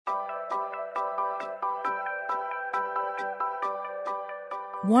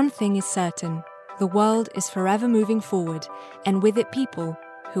One thing is certain, the world is forever moving forward, and with it people,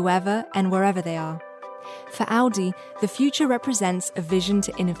 whoever and wherever they are. For Audi, the future represents a vision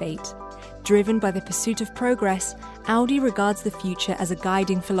to innovate. Driven by the pursuit of progress, Audi regards the future as a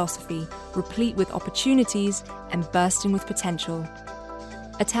guiding philosophy, replete with opportunities and bursting with potential.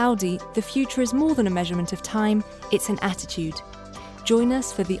 At Audi, the future is more than a measurement of time, it's an attitude. Join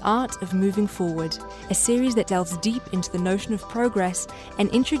us for The Art of Moving Forward, a series that delves deep into the notion of progress and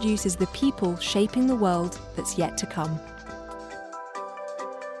introduces the people shaping the world that's yet to come.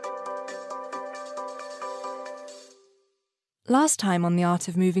 Last time on The Art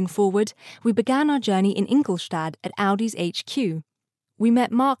of Moving Forward, we began our journey in Ingolstadt at Audi's HQ. We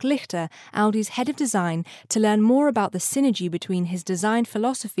met Mark Lichter, Audi's head of design, to learn more about the synergy between his design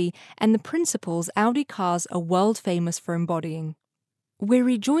philosophy and the principles Audi cars are world famous for embodying. We're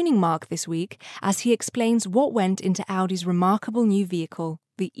rejoining Mark this week as he explains what went into Audi's remarkable new vehicle,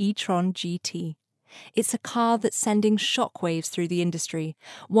 the e-tron GT. It's a car that's sending shockwaves through the industry,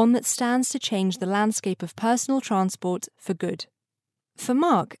 one that stands to change the landscape of personal transport for good. For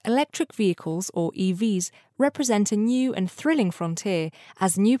Mark, electric vehicles, or EVs, represent a new and thrilling frontier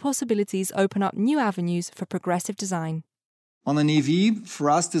as new possibilities open up new avenues for progressive design. On an EV, for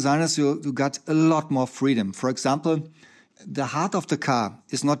us designers, you got a lot more freedom. For example, the heart of the car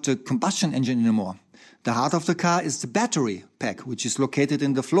is not the combustion engine anymore. The heart of the car is the battery pack, which is located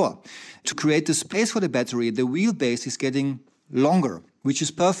in the floor. To create the space for the battery, the wheelbase is getting longer, which is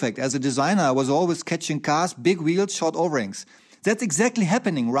perfect. As a designer, I was always catching cars, big wheels, short overhangs. That's exactly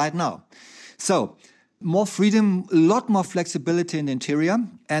happening right now. So, more freedom, a lot more flexibility in the interior,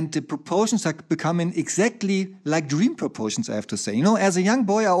 and the proportions are becoming exactly like dream proportions, I have to say. You know, as a young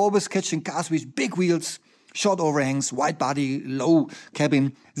boy, I always catching cars with big wheels, short overhangs, wide body, low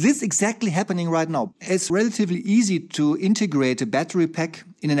cabin. This is exactly happening right now. It's relatively easy to integrate a battery pack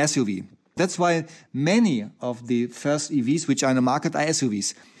in an SUV. That's why many of the first EVs which are in the market are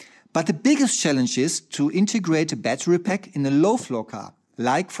SUVs. But the biggest challenge is to integrate a battery pack in a low-floor car,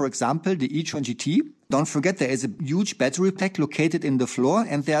 like, for example, the e-tron GT. Don't forget there is a huge battery pack located in the floor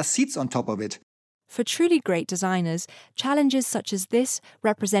and there are seats on top of it. For truly great designers, challenges such as this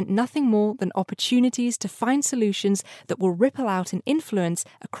represent nothing more than opportunities to find solutions that will ripple out in influence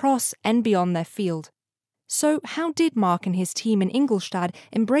across and beyond their field. So how did Mark and his team in Ingolstadt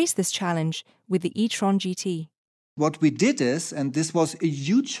embrace this challenge with the e-tron GT? What we did is, and this was a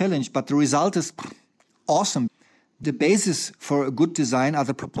huge challenge, but the result is awesome. The basis for a good design are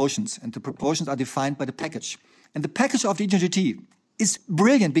the proportions, and the proportions are defined by the package. And the package of the e-tron GT is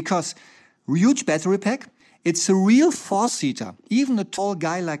brilliant because huge battery pack. It's a real four-seater. Even a tall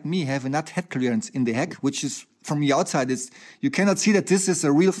guy like me have enough head clearance in the heck, which is from the outside, you cannot see that this is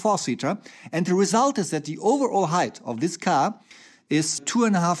a real four-seater. And the result is that the overall height of this car is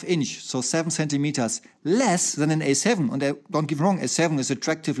 2.5 inches, so 7 centimeters less than an A7. And don't get me wrong, A7 is an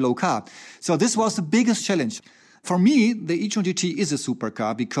attractive low car. So this was the biggest challenge. For me, the e-tron GT is a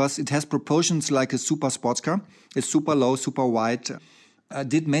supercar because it has proportions like a super sports car. It's super low, super wide. I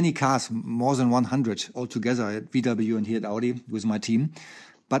did many cars, more than 100 altogether at VW and here at Audi with my team.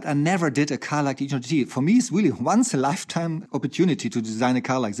 But I never did a car like the e-tron GT. For me, it's really once a lifetime opportunity to design a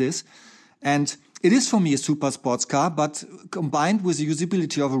car like this. And it is for me a super sports car, but combined with the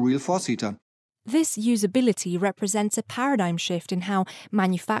usability of a real four-seater. This usability represents a paradigm shift in how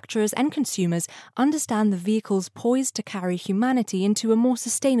manufacturers and consumers understand the vehicles poised to carry humanity into a more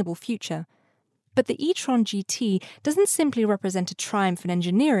sustainable future. But the e-tron GT doesn't simply represent a triumph in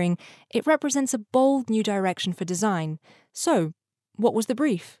engineering, it represents a bold new direction for design. So, what was the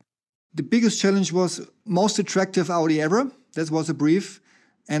brief? The biggest challenge was most attractive Audi ever. That was a brief.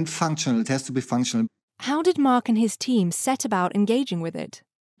 And functional. It has to be functional. How did Mark and his team set about engaging with it?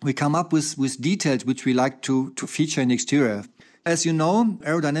 We come up with details which we like to feature in the exterior. As you know,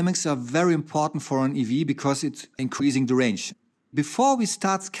 aerodynamics are very important for an EV because it's increasing the range. Before we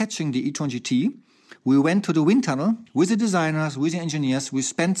start sketching the e-tron GT, we went to the wind tunnel with the designers, with the engineers. We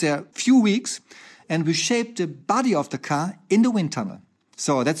spent there a few weeks and we shaped the body of the car in the wind tunnel.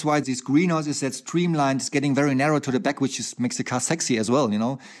 So that's why this greenhouse is that streamlined, it's getting very narrow to the back, which makes the car sexy as well, you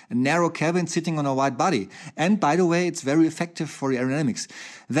know. A narrow cabin sitting on a wide body. And by the way, it's very effective for the aerodynamics.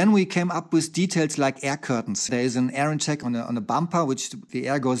 Then we came up with details like air curtains. There is an air intake on a bumper, which the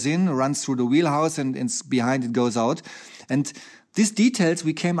air goes in, runs through the wheelhouse, and behind it goes out. And these details,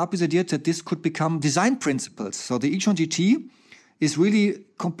 we came up with the idea that this could become design principles. So the e-tron GT is really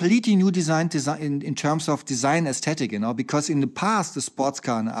completely new design in terms of design aesthetic, you know, because in the past, the sports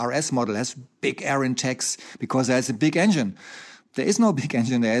car, an RS model, has big air intakes because there's a big engine. There is no big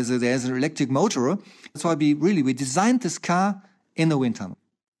engine. There's an electric motor. That's why we designed this car in the wind tunnel.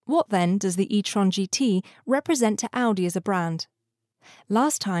 What then does the e-tron GT represent to Audi as a brand?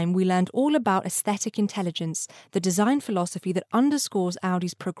 Last time we learned all about aesthetic intelligence, the design philosophy that underscores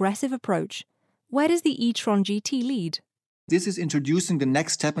Audi's progressive approach. Where does the e-tron GT lead? This is introducing the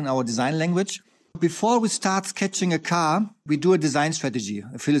next step in our design language. Before we start sketching a car, we do a design strategy,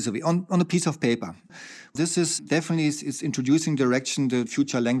 a philosophy, on a piece of paper. This is definitely is introducing direction, the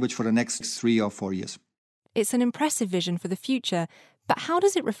future language for the next 3 or 4 years. It's an impressive vision for the future, but how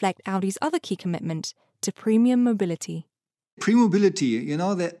does it reflect Audi's other key commitment to premium mobility? Pre-mobility,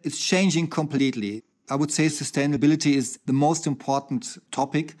 it's changing completely. I would say sustainability is the most important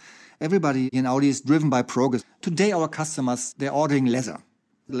topic. Everybody in Audi is driven by progress. Today, our customers, they're ordering leather.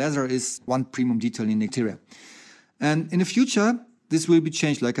 Leather is one premium detail in the interior. And in the future, this will be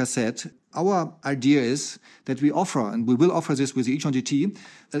changed, like I said. Our idea is that we offer, and we will offer this with the e-tron GT,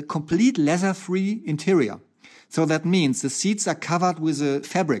 a complete leather-free interior. So that means the seats are covered with a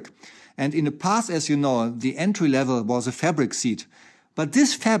fabric. And in the past, as you know, the entry level was a fabric seat. But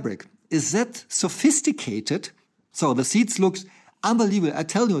this fabric is that sophisticated, so the seats look unbelievable. I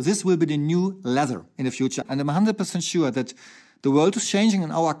tell you, this will be the new leather in the future. And I'm 100% sure that the world is changing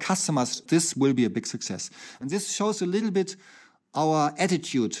and our customers, this will be a big success. And this shows a little bit our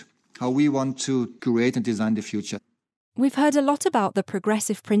attitude, how we want to create and design the future. We've heard a lot about the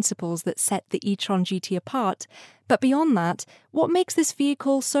progressive principles that set the e-tron GT apart, but beyond that, what makes this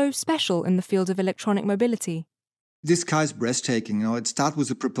vehicle so special in the field of electronic mobility? This car is breathtaking. It starts with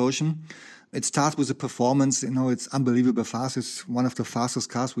the propulsion. It starts with the performance. It's unbelievable fast. It's one of the fastest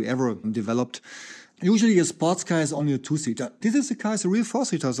cars we ever developed. Usually a sports car is only a 2-seater. This car is a real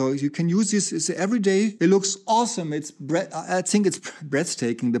 4-seater, so you can use this. It's every day. It looks awesome. I think it's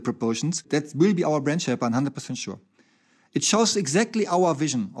breathtaking, the proportions. That will be our brand shaper, I'm 100% sure. It shows exactly our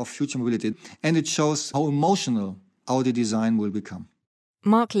vision of future mobility, and it shows how emotional Audi design will become.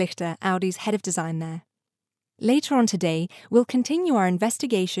 Marc Lichter, Audi's head of design there. Later on today, we'll continue our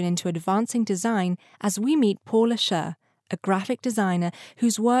investigation into advancing design as we meet Paula Scher, a graphic designer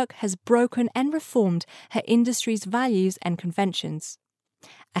whose work has broken and reformed her industry's values and conventions.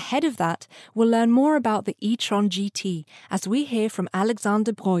 Ahead of that, we'll learn more about the e-tron GT as we hear from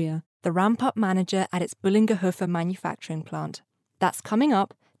Alexander Breuer, the ramp-up manager at its Bullingerhofer manufacturing plant. That's coming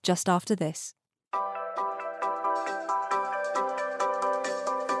up just after this.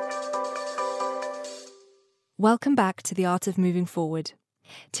 Welcome back to The Art of Moving Forward.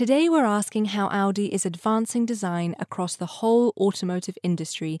 Today we're asking how Audi is advancing design across the whole automotive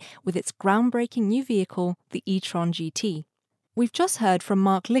industry with its groundbreaking new vehicle, the e-tron GT. We've just heard from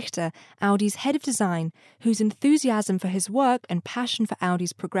Marc Lichter, Audi's head of design, whose enthusiasm for his work and passion for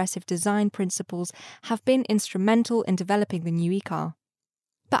Audi's progressive design principles have been instrumental in developing the new e-car.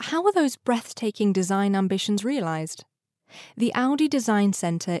 But how are those breathtaking design ambitions realized? The Audi Design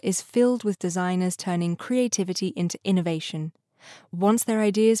Center is filled with designers turning creativity into innovation. Once their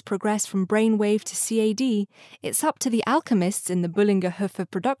ideas progress from brainwave to CAD, it's up to the alchemists in the Bullingerhofer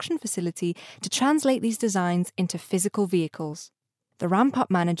production facility to translate these designs into physical vehicles. The ramp-up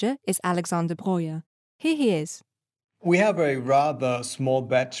manager is Alexander Breuer. Here he is. We have a rather small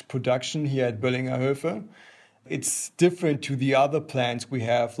batch production here at Bullingerhofer. It's different to the other plants we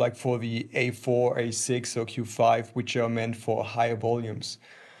have, like for the A4, A6 or Q5, which are meant for higher volumes.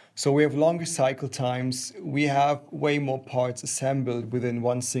 So we have longer cycle times, we have way more parts assembled within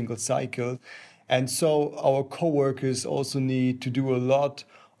one single cycle. And so our co-workers also need to do a lot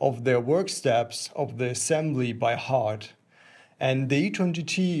of their work steps of the assembly by heart. And the e-tron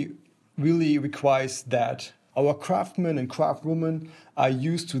GT really requires that. Our craftsmen and craftwomen are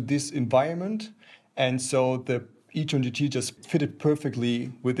used to this environment. And so the e-tron GT just fitted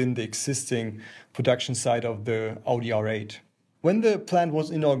perfectly within the existing production site of the Audi R8. When the plant was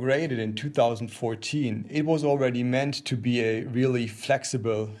inaugurated in 2014, it was already meant to be a really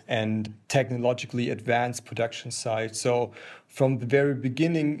flexible and technologically advanced production site. So from the very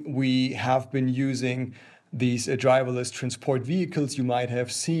beginning, we have been using these driverless transport vehicles you might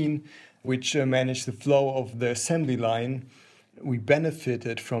have seen, which manage the flow of the assembly line. We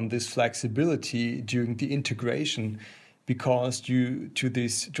benefited from this flexibility during the integration because due to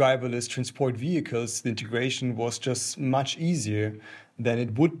these driverless transport vehicles, the integration was just much easier than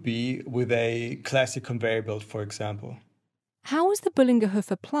it would be with a classic conveyor belt, for example. How was the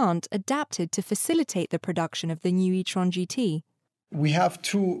Bullingerhofer plant adapted to facilitate the production of the new e-tron GT? We have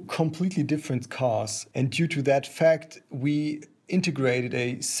two completely different cars, and due to that fact, we integrated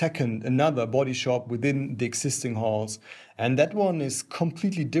another body shop within the existing halls. And that one is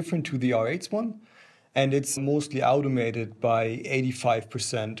completely different to the R8's one. and it's mostly automated by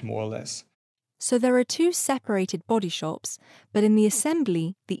 85% more or less. So there are two separated body shops, but in the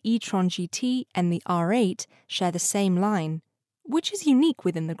assembly, the e-tron GT and the R8 share the same line, which is unique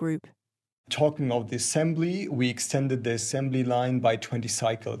within the group. Talking of the assembly, we extended the assembly line by 20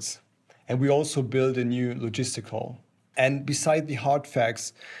 cycles. And we also built a new logistic hall. And beside the hard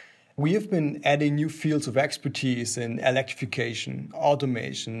facts, we have been adding new fields of expertise in electrification,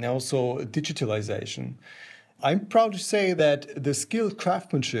 automation, and also digitalization. I'm proud to say that the skilled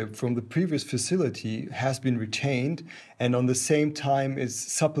craftsmanship from the previous facility has been retained and on the same time is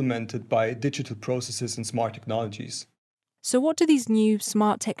supplemented by digital processes and smart technologies. So what do these new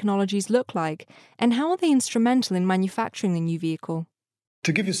smart technologies look like, and how are they instrumental in manufacturing the new vehicle?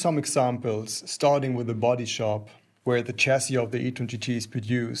 To give you some examples, starting with the body shop, where the chassis of the e-tron GT is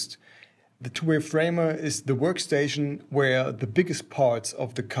produced, the two-way framer is the workstation where the biggest parts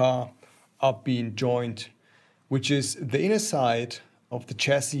of the car are being joined, which is the inner side of the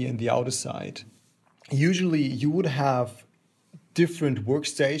chassis and the outer side. Usually you would have different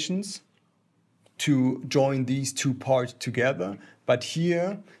workstations to join these two parts together, but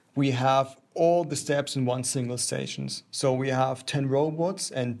here we have all the steps in one single station. So we have 10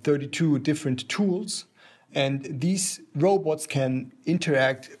 robots and 32 different tools, and these robots can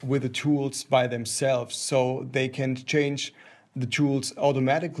interact with the tools by themselves, so they can change the tools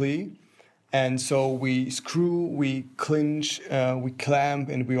automatically. And so we screw, we clinch, we clamp,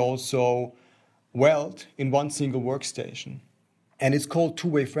 and we also weld in one single workstation. And it's called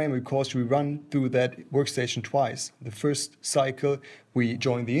two-way frame because we run through that workstation twice. The first cycle, we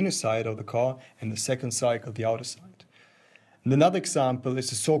join the inner side of the car, and the second cycle, the outer side. And another example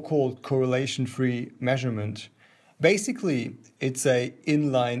is the so-called correlation-free measurement. Basically, it's an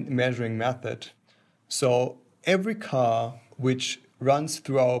inline measuring method. So every car which runs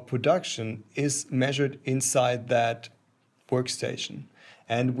through our production is measured inside that workstation.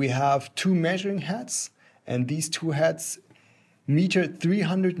 And we have two measuring heads, and these two heads meter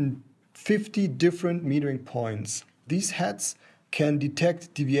 350 different metering points. These heads can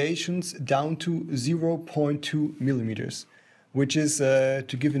detect deviations down to 0.2 millimeters, which is,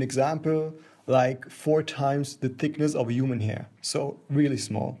 to give an example, like 4 times the thickness of a human hair. So really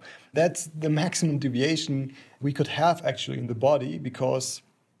small. That's the maximum deviation we could have actually in the body because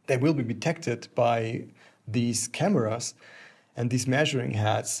they will be detected by these cameras and these measuring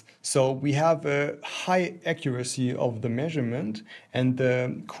heads. So we have a high accuracy of the measurement. And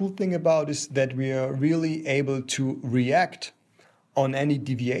the cool thing about it is that we are really able to react on any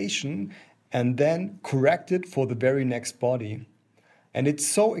deviation and then correct it for the very next body. And it's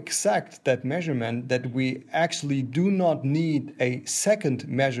so exact, that measurement, that we actually do not need a second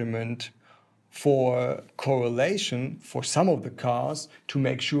measurement for correlation for some of the cars to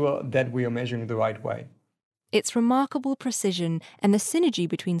make sure that we are measuring the right way. It's remarkable precision and the synergy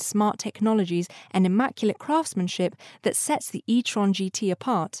between smart technologies and immaculate craftsmanship that sets the e-tron GT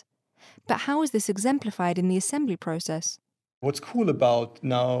apart. But how is this exemplified in the assembly process? What's cool about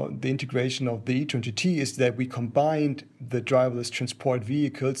now the integration of the e-tron GT is that we combined the driverless transport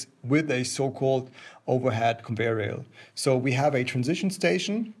vehicles with a so-called overhead conveyor rail. So we have a transition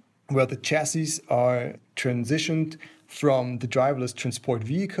station where the chassis are transitioned from the driverless transport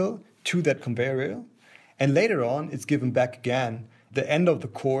vehicle to that conveyor rail. And later on, it's given back again. The end of the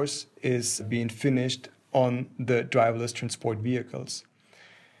course is being finished on the driverless transport vehicles.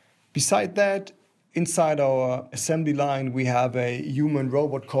 Beside that, inside our assembly line, we have a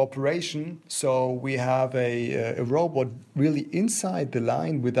human-robot cooperation. So we have a robot really inside the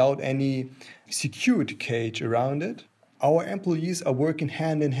line without any security cage around it. Our employees are working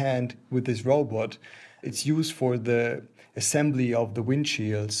hand in hand with this robot. It's used for the assembly of the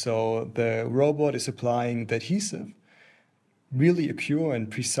windshield. So the robot is applying the adhesive really accurate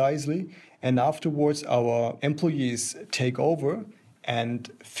and precisely. And afterwards, our employees take over and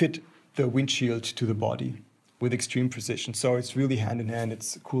fit the windshield to the body with extreme precision. So it's really hand in hand.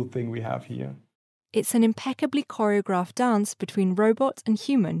 It's a cool thing we have here. It's an impeccably choreographed dance between robot and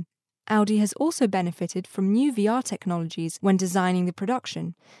human. Audi has also benefited from new VR technologies when designing the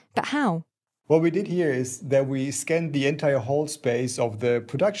production. But how? What we did here is that we scanned the entire hall space of the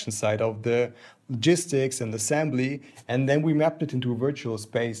production side, of the logistics and assembly, and then we mapped it into a virtual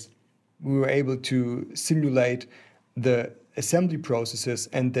space. We were able to simulate the assembly processes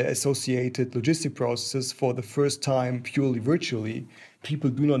and the associated logistic processes for the first time purely virtually. People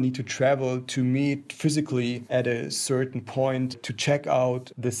do not need to travel to meet physically at a certain point to check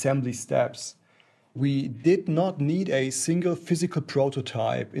out the assembly steps. We did not need a single physical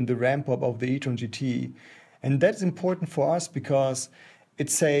prototype in the ramp-up of the e-tron GT. And that's important for us because It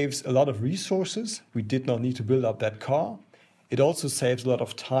saves a lot of resources. We did not need to build up that car. It also saves a lot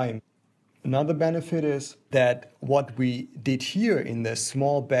of time. Another benefit is that what we did here in this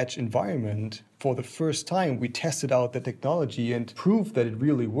small batch environment, for the first time, we tested out the technology and proved that it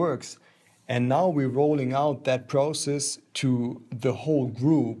really works. And now we're rolling out that process to the whole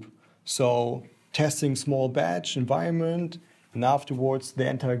group. So testing small batch environment, and afterwards the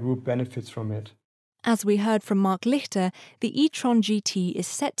entire group benefits from it. As we heard from Mark Lichter, the e-tron GT is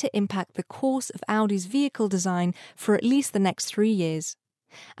set to impact the course of Audi's vehicle design for at least the next 3 years.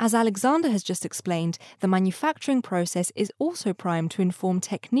 As Alexander has just explained, the manufacturing process is also primed to inform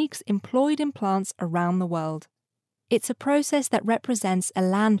techniques employed in plants around the world. It's a process that represents a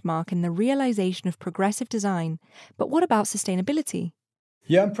landmark in the realization of progressive design. But what about sustainability?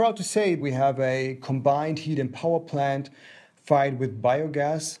 Yeah, I'm proud to say we have a combined heat and power plant fired with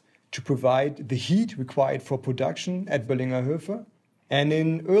biogas to provide the heat required for production at Böllingerhöfe. And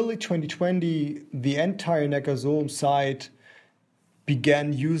in early 2020, the entire Neckarsulm site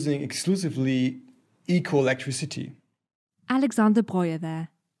began using exclusively eco-electricity. Alexander Breuer there.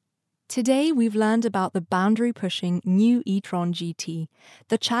 Today we've learned about the boundary-pushing new e-tron GT,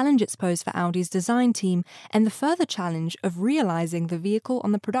 the challenge it's posed for Audi's design team, and the further challenge of realizing the vehicle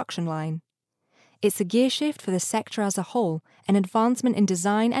on the production line. It's a gear shift for the sector as a whole, an advancement in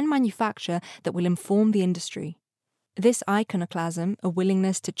design and manufacture that will inform the industry. This iconoclasm, a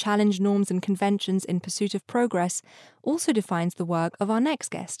willingness to challenge norms and conventions in pursuit of progress, also defines the work of our next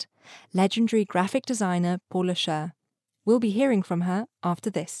guest, legendary graphic designer Paula Scher. We'll be hearing from her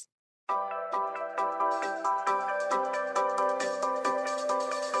after this.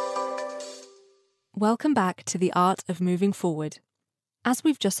 Welcome back to The Art of Moving Forward. As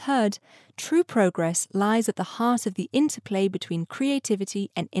we've just heard, true progress lies at the heart of the interplay between creativity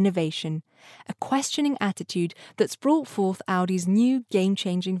and innovation, a questioning attitude that's brought forth Audi's new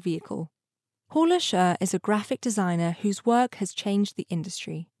game-changing vehicle. Paula Scher is a graphic designer whose work has changed the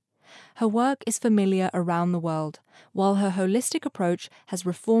industry. Her work is familiar around the world, while her holistic approach has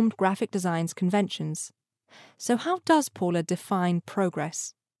reformed graphic design's conventions. So how does Paula define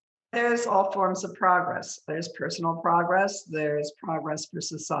progress? There's all forms of progress. There's personal progress, there's progress for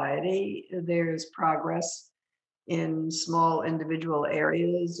society, there's progress in small individual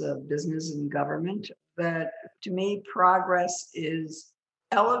areas of business and government. That, to me, progress is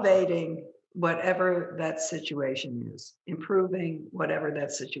elevating whatever that situation is, improving whatever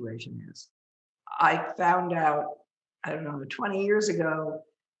that situation is. I found out, 20 years ago,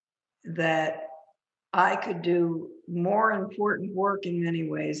 that I could do more important work in many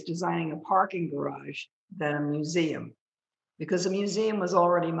ways designing a parking garage than a museum, because a museum was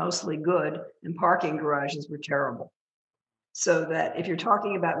already mostly good and parking garages were terrible. So that if you're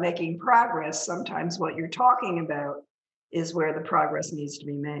talking about making progress, sometimes what you're talking about is where the progress needs to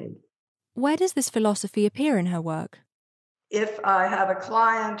be made. Where does this philosophy appear in her work? If I have a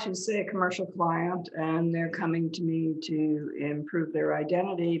client who's, say, a commercial client, and they're coming to me to improve their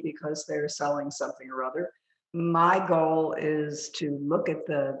identity because they're selling something or other, my goal is to look at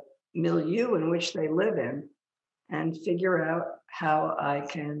the milieu in which they live in and figure out how I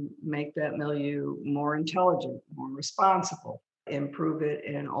can make that milieu more intelligent, more responsible, improve it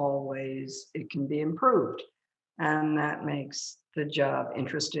in all ways it can be improved. And that makes the job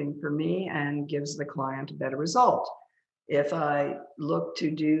interesting for me and gives the client a better result. If I look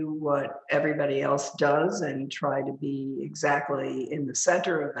to do what everybody else does and try to be exactly in the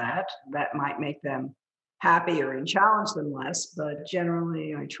center of that, that might make them happier and challenge them less, but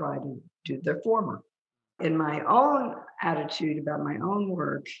generally I try to do the former. In my own attitude about my own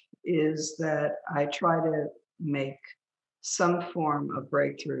work is that I try to make some form of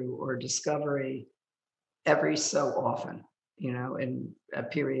breakthrough or discovery every so often. In a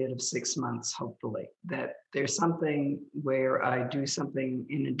period of 6 months, hopefully, that there's something where I do something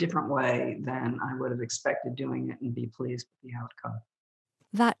in a different way than I would have expected doing it and be pleased with the outcome.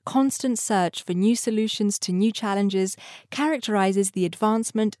 That constant search for new solutions to new challenges characterizes the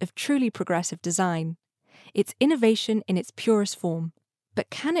advancement of truly progressive design. It's innovation in its purest form.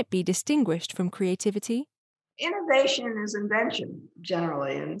 But can it be distinguished from creativity? Innovation is invention,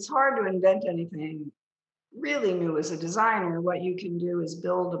 generally, and it's hard to invent anything really new as a designer. What you can do is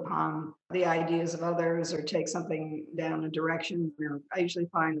build upon the ideas of others or take something down a direction. I usually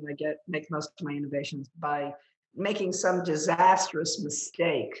find that I make most of my innovations by making some disastrous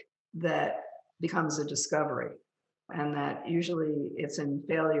mistake that becomes a discovery. And that usually it's in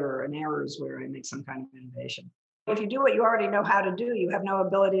failure and errors where I make some kind of innovation. If you do what you already know how to do, you have no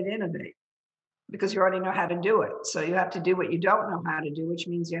ability to innovate, because you already know how to do it. So you have to do what you don't know how to do, which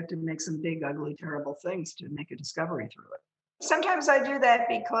means you have to make some big, ugly, terrible things to make a discovery through it. Sometimes I do that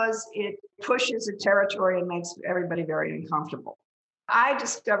because it pushes a territory and makes everybody very uncomfortable. I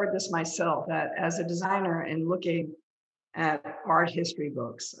discovered this myself, that as a designer and looking at art history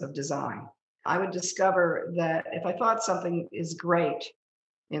books of design, I would discover that if I thought something is great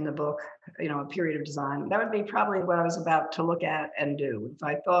in the book, a period of design, that would be probably what I was about to look at and do. If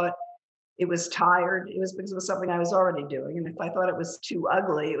I thought it was tired, it was because it was something I was already doing. And if I thought it was too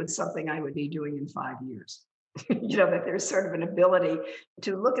ugly, it was something I would be doing in 5 years. That there's sort of an ability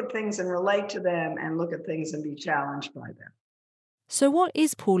to look at things and relate to them and look at things and be challenged by them. So what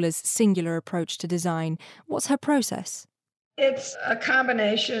is Paula's singular approach to design? What's her process? It's a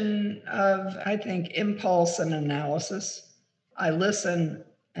combination of, I think, impulse and analysis. I listen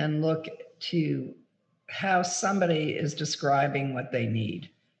and look to how somebody is describing what they need.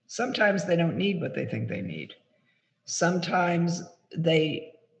 Sometimes they don't need what they think they need. Sometimes they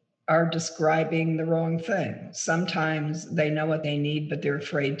are describing the wrong thing. Sometimes they know what they need, but they're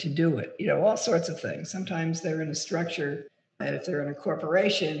afraid to do it. All sorts of things. Sometimes they're in a structure, if they're in a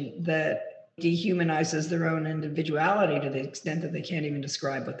corporation, that dehumanizes their own individuality to the extent that they can't even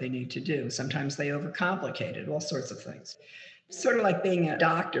describe what they need to do. Sometimes they overcomplicate it, all sorts of things. Sort of like being a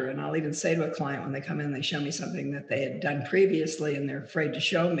doctor, and I'll even say to a client when they come in and they show me something that they had done previously and they're afraid to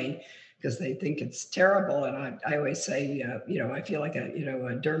show me because they think it's terrible. And I always say, I feel like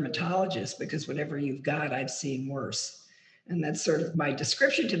a dermatologist, because whatever you've got, I've seen worse. And that's sort of my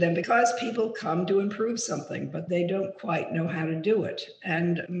description to them, because people come to improve something, but they don't quite know how to do it.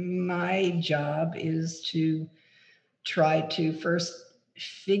 And my job is to try to first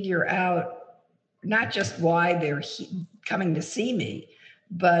figure out not just why they're coming to see me,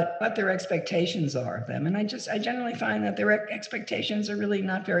 but what their expectations are of them. And I generally find that their expectations are really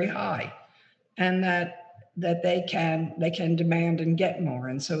not very high, and that they can demand and get more.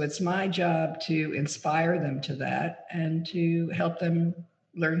 And so it's my job to inspire them to that and to help them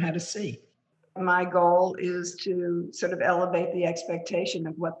learn how to see. My goal is to sort of elevate the expectation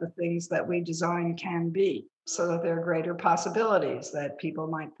of what the things that we design can be, so that there are greater possibilities, that people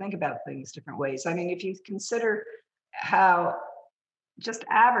might think about things different ways. I mean, if you consider how just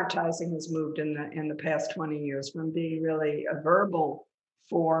advertising has moved in the past 20 years from being really a verbal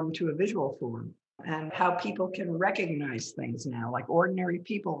form to a visual form, and how people can recognize things now, like ordinary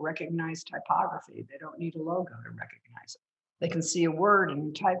people recognize typography. They don't need a logo to recognize it. They can see a word in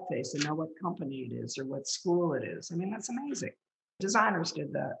a typeface and know what company it is or what school it is. I mean, that's amazing. Designers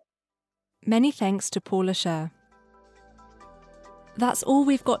did that. Many thanks to Paula Scher. That's all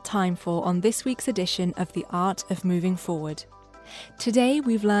we've got time for on this week's edition of The Art of Moving Forward. Today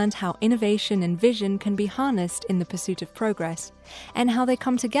we've learned how innovation and vision can be harnessed in the pursuit of progress, and how they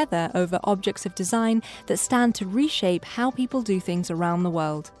come together over objects of design that stand to reshape how people do things around the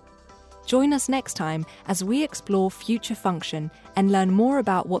world. Join us next time as we explore future function and learn more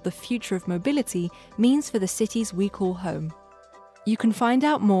about what the future of mobility means for the cities we call home. You can find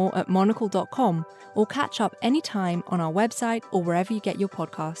out more at monocle.com or catch up anytime on our website or wherever you get your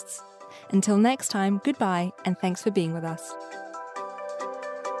podcasts. Until next time, goodbye and thanks for being with us.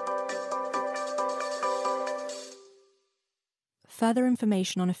 Further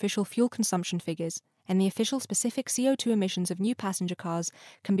information on official fuel consumption figures and the official specific CO2 emissions of new passenger cars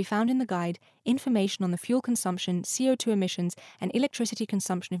can be found in the guide Information on the Fuel Consumption, CO2 Emissions and Electricity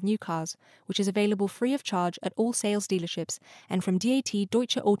Consumption of New Cars, which is available free of charge at all sales dealerships and from DAT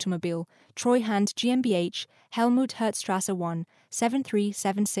Deutsche Automobil, Treuhand GmbH, Helmut Hertzstrasse 1,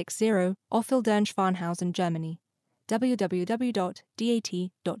 73760, Ophel-Dernsch-Farnhausen, Germany.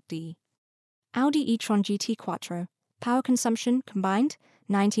 www.dat.de. Audi e-tron GT Quattro. Power consumption combined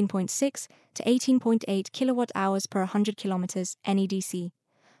 19.6 to 18.8 kilowatt-hours per 100 kilometers NEDC,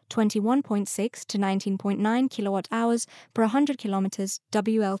 21.6 to 19.9 kilowatt-hours per 100 kilometers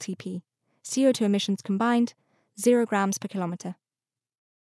WLTP. CO2 emissions combined 0 grams per kilometer.